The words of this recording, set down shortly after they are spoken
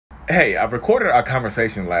Hey, I recorded our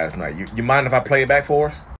conversation last night. You mind if I play it back for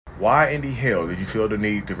us? Why in the hell did you feel the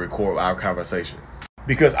need to record our conversation?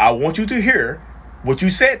 Because I want you to hear what you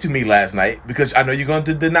said to me last night, because I know you're going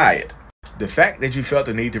to deny it. The fact that you felt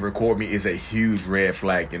the need to record me is a huge red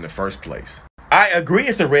flag in the first place. I agree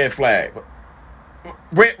it's a red flag.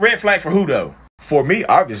 Red flag for who though? For me,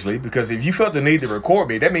 obviously, because if you felt the need to record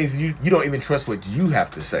me, that means you don't even trust what you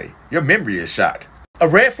have to say. Your memory is shot. A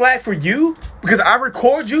red flag for you because I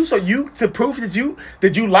record you to prove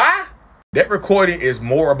that you lie? That recording is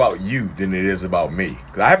more about you than it is about me.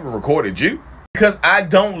 Because I haven't recorded you. Because I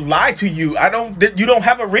don't lie to you. You don't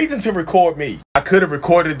have a reason to record me. I could have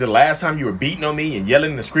recorded the last time you were beating on me and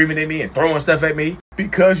yelling and screaming at me and throwing stuff at me.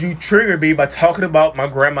 Because you triggered me by talking about my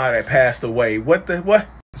grandma that passed away. What?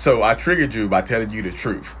 So I triggered you by telling you the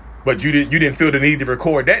truth. But you didn't feel the need to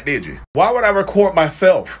record that, did you? Why would I record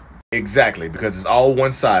myself? Exactly, because it's all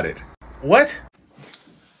one-sided. What?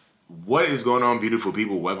 What is going on, beautiful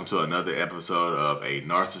people? Welcome to another episode of A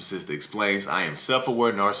Narcissist Explains. I am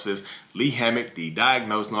self-aware narcissist Lee Hammock, the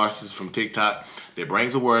diagnosed narcissist from TikTok that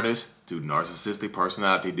brings awareness to narcissistic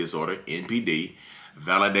personality disorder, NPD,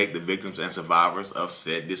 validate the victims and survivors of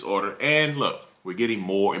said disorder. And look, we're getting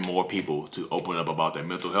more and more people to open up about their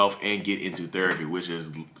mental health and get into therapy, which is...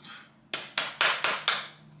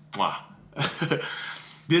 wow.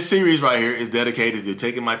 This series right here is dedicated to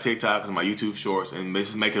taking my TikToks and my YouTube shorts and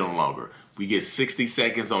just making them longer. We get 60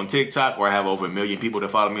 seconds on TikTok, where I have over 1 million people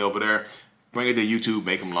that follow me over there. Bring it to YouTube,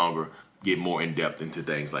 make them longer, get more in-depth into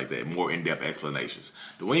things like that, more in-depth explanations.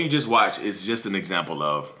 The one you just watched is just an example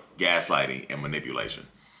of gaslighting and manipulation.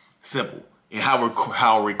 Simple. And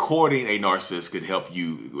how recording a narcissist could help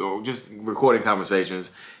you, or just recording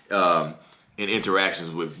conversations, and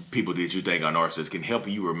interactions with people that you think are narcissists can help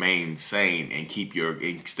you remain sane and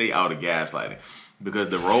stay out of gaslighting. Because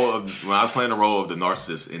when I was playing the role of the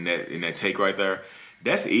narcissist in that take right there,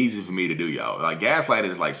 that's easy for me to do, y'all. Like, gaslighting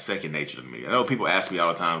is like second nature to me. I know people ask me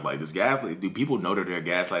all the time, like, do people know that they're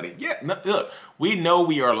gaslighting? Yeah, no, look, we know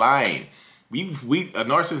we are lying. A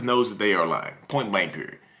narcissist knows that they are lying. Point blank,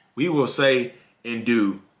 period. We will say and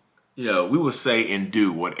do,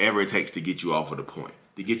 whatever it takes to get you off of the point,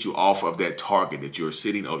 to get you off of that target that you're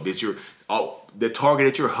sitting over, the target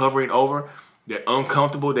that you're hovering over, that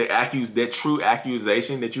uncomfortable, that true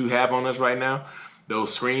accusation that you have on us right now,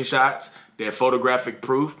 those screenshots, that photographic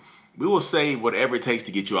proof. We will say whatever it takes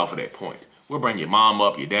to get you off of that point. We'll bring your mom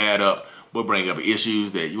up, your dad up. We'll bring up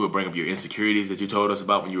issues that you will bring up, your insecurities that you told us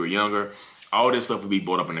about when you were younger. All this stuff will be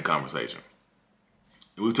brought up in the conversation.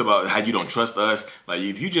 We talk about how you don't trust us. Like,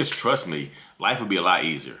 if you just trust me, life would be a lot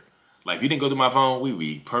easier. Like, if you didn't go through my phone, we'd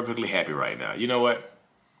be perfectly happy right now. You know what?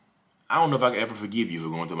 I don't know if I can ever forgive you for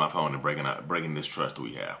going through my phone and breaking this trust that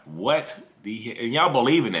we have. What the... And y'all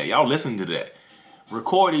believe in that. Y'all listen to that.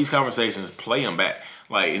 Record these conversations, play them back.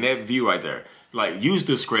 Like, in that view right there. Like, use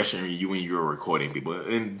discretion when you're recording people.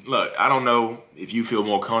 And look, I don't know if you feel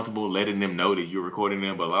more comfortable letting them know that you're recording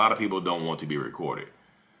them, but a lot of people don't want to be recorded.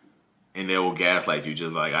 And they will gaslight you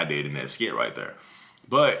just like I did in that skit right there.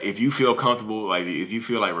 But if you feel comfortable, like if you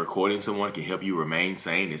feel like recording someone can help you remain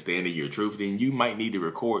sane and stand in your truth, then you might need to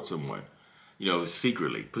record someone,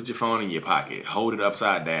 secretly. Put your phone in your pocket, hold it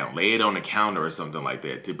upside down, lay it on the counter or something like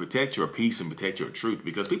that to protect your peace and protect your truth,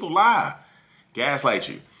 because people lie, gaslight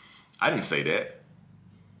you. I didn't say that.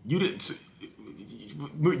 You didn't.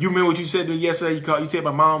 You remember what you said to me yesterday? You said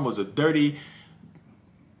my mom was a dirty,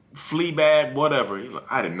 flea bag, whatever.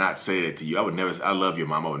 I did not say that to you. I love your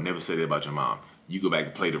mom. I would never say that about your mom. You go back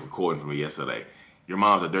and play the recording from me yesterday. Your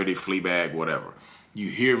mom's a dirty flea bag, whatever. You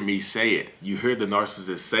hear me say it. You hear the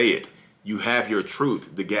narcissist say it. You have your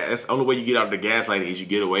truth. That's the only way you get out of the gaslighting is you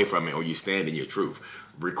get away from it, or you stand in your truth.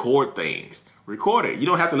 Record things. Record it. You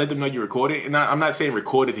don't have to let them know you record it. And I'm not saying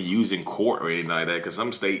record it to use in court or anything like that, because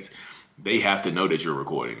some states, they have to know that you're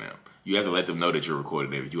recording them. You have to let them know that you're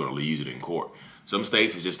recording them if you want to use it in court. Some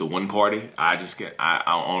states it's just the one party. I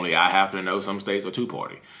have to know. Some states are two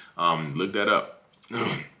party. Look that up.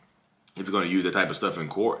 If you're going to use that type of stuff in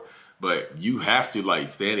court. But you have to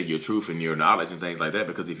stand in your truth and your knowledge and things like that,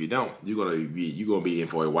 because if you don't, you're gonna be in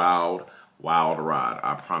for a wild ride.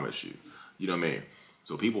 I promise you. You know what I mean?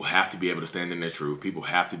 So people have to be able to stand in their truth. People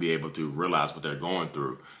have to be able to realize what they're going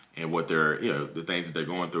through and what they're the things that they're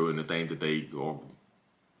going through and the things that they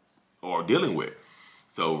are dealing with.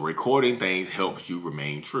 So recording things helps you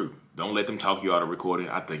remain true. Don't let them talk you out of recording.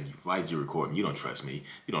 Why did you record me? You don't trust me.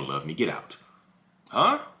 You don't love me. Get out.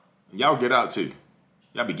 Huh? Y'all get out too.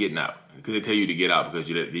 Y'all be getting out. Because they tell you to get out because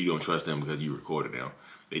you don't trust them because you recorded them.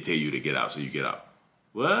 They tell you to get out, so you get out.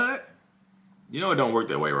 What? You know it don't work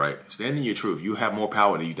that way, right? Stand in your truth. You have more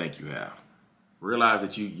power than you think you have. Realize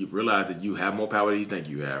that you realize that you have more power than you think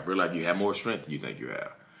you have. Realize you have more strength than you think you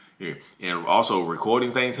have. Yeah. And also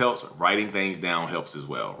recording things helps. Writing things down helps as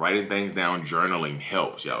well. Writing things down, journaling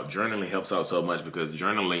helps, y'all. Journaling helps out so much because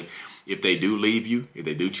journaling, if they do leave you, if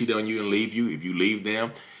they do cheat on you and leave you, if you leave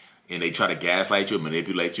them and they try to gaslight you,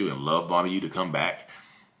 manipulate you, and love bomb you to come back,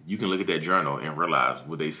 you can look at that journal and realize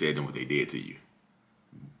what they said and what they did to you.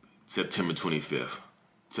 September 25th,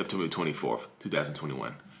 September 24th,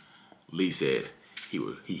 2021. Lee said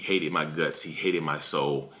he hated my guts. He hated my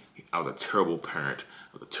soul. I was a terrible parent.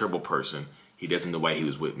 I was a terrible person. He doesn't know why he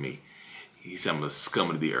was with me. He said I'm the scum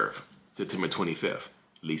of the earth. September 25th.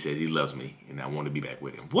 Lee said he loves me and I want to be back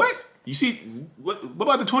with him. What? You see, what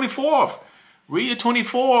about the 24th? Read the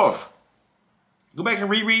 24th. Go back and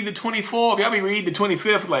reread the 24th. Y'all be reading the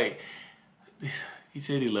 25th like, he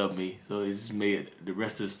said he loved me, so it just made the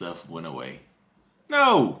rest of the stuff went away.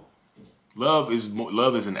 No. Love is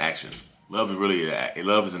an action. Love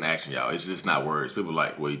is an action, y'all. It's just not words. People are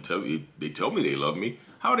like, well, they told me they love me.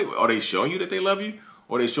 How are they showing you that they love you?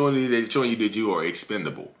 Or are they showing you that you are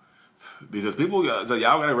expendable? Because people, so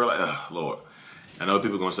y'all gotta realize, oh, Lord. I know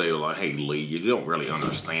people are gonna say like, hey Lee, you don't really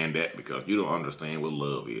understand that because you don't understand what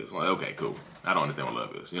love is. I'm like, okay, cool. I don't understand what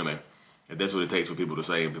love is. You know what I mean? If that's what it takes for people to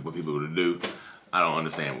say and for people to do, I don't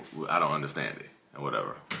understand it or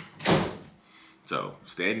whatever. So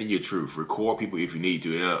stand in your truth. Record people if you need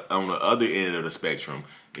to. And on the other end of the spectrum,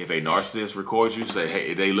 if a narcissist records you, say,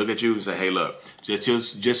 hey, if they look at you and say, hey, look,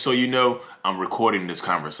 just so you know, I'm recording this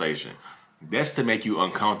conversation. That's to make you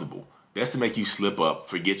uncomfortable. That's to make you slip up,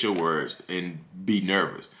 forget your words, and be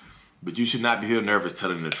nervous. But you should not feel nervous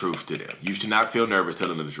telling the truth to them. You should not feel nervous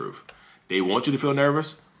telling them the truth. They want you to feel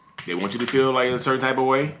nervous. They want you to feel like a certain type of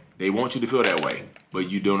way. They want you to feel that way. But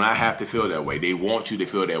you do not have to feel that way. They want you to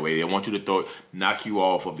feel that way. They want you to knock you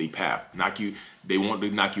off of the path. They want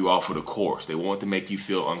to knock you off of the course. They want to make you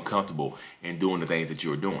feel uncomfortable in doing the things that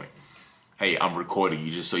you're doing. Hey, I'm recording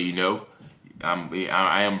you just so you know.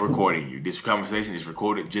 I am recording you. This conversation is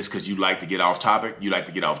recorded just because you like to get off topic. You like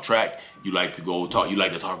to get off track. You like to go talk. You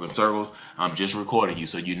like to talk in circles. I'm just recording you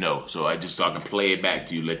so you know. So I can play it back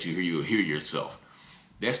to you, let you hear yourself.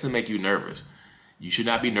 That's to make you nervous. You should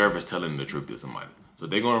not be nervous telling the truth to somebody. So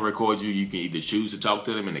if they're going to record you, you can either choose to talk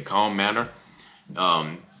to them in a calm manner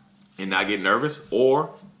and not get nervous,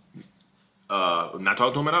 or not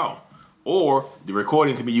talk to them at all. Or the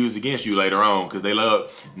recording can be used against you later on because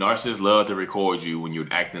narcissists love to record you when you're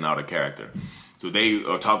acting out of character. So they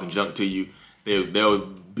are talking junk to you. They'll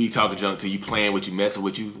be talking junk to you, playing with you, messing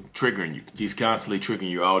with you, triggering you. He's constantly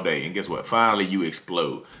triggering you all day. And guess what? Finally, you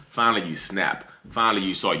explode. Finally, you snap. Finally,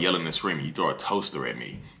 you start yelling and screaming. You throw a toaster at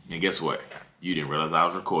me. And guess what? You didn't realize I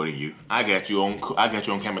was recording you. I got you on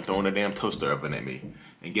camera throwing a damn toaster oven at me.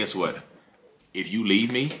 And guess what? If you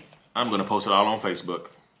leave me, I'm going to post it all on Facebook.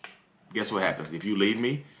 Guess what happens? If you leave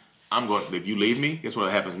me, guess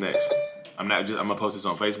what happens next? I'm going to post this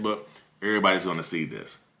on Facebook. Everybody's going to see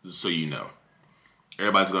this, just so you know.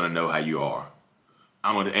 Everybody's going to know how you are.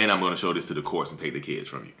 I'm going to show this to the courts and take the kids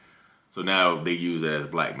from you. So now they use it as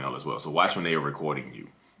blackmail as well. So watch when they are recording you.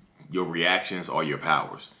 Your reactions are your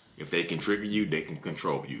powers. If they can trigger you, they can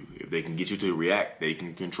control you. If they can get you to react, they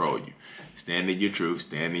can control you. Stand in your truth,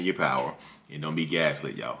 stand in your power, and don't be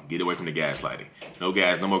gaslit, y'all. Get away from the gaslighting. No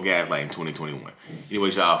more gaslighting in 2021.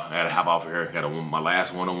 Anyways, y'all, I gotta hop off of here. Got my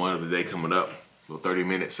last one-on-one of the day coming up. A little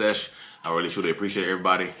 30-minute sesh. I really truly appreciate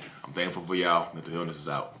everybody. I'm thankful for y'all. Mental Illness is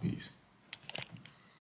out. Peace.